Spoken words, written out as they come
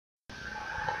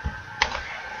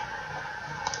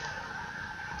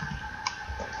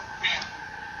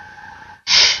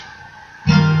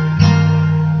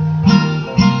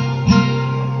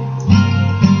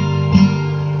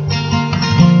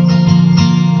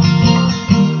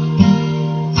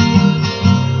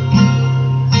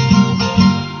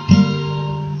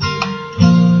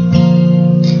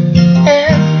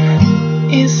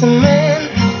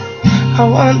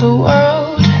want the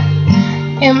world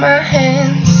in my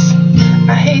hands.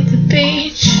 I hate the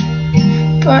beach,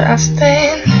 but I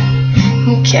stand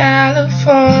in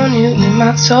California with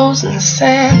my toes in the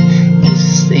sand. It's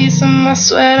the sleeves of my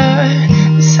sweater,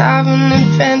 let's have an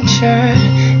adventure.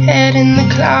 Head in the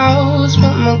clouds,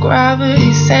 but my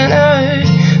gravity center.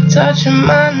 Touching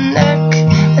my neck,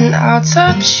 and I'll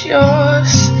touch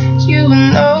yours. You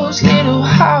and those little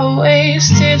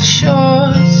high-waisted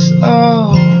shorts.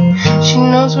 Oh, she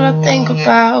knows what I think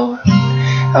about.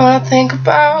 And when I think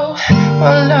about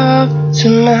one love,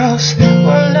 2 mouths,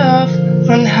 one love,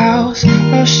 one house.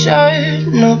 No shirt,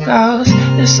 no blouse,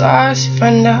 just ours to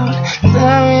find out. Nothing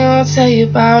I really wanna tell you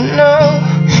about, no,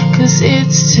 'cause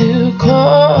it's too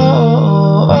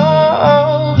cold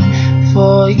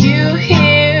for you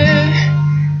here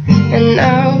and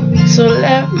now. So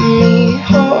let me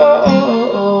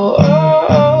hold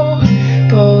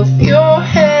both your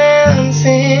hands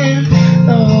in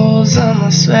the holes of my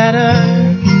sweater.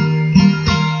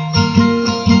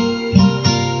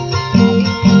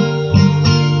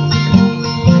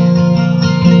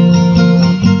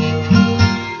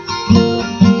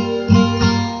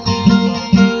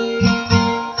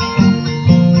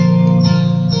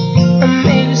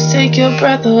 Take your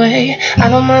breath away. I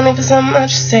don't mind if it's not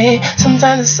much to say.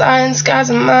 Sometimes the silence skies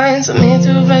and minds. I'm here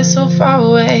to rest so far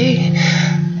away.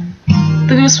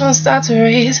 The goosebumps start to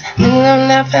raise, making them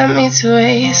laugh at me to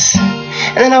waste.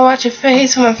 And then I watch your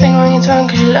face with my finger on your tongue,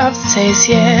 'cause you love to taste,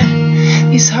 yeah.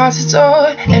 These hearts adore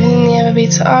everything they ever be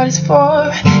to art is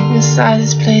for. Inside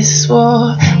this place is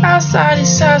war, outside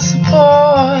is our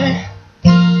support.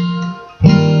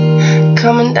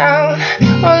 Coming down,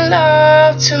 one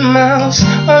love, 2 mouths,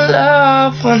 one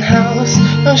love, one house.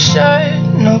 No shirt,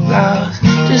 no blouse,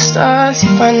 just us, you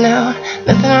find out.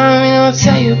 Nothing I really want to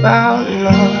tell you about,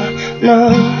 no, no,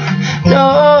 no.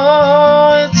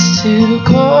 It's too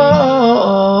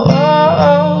cold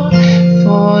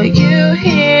for you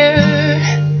here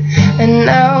and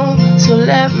now. So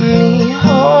let me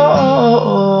hold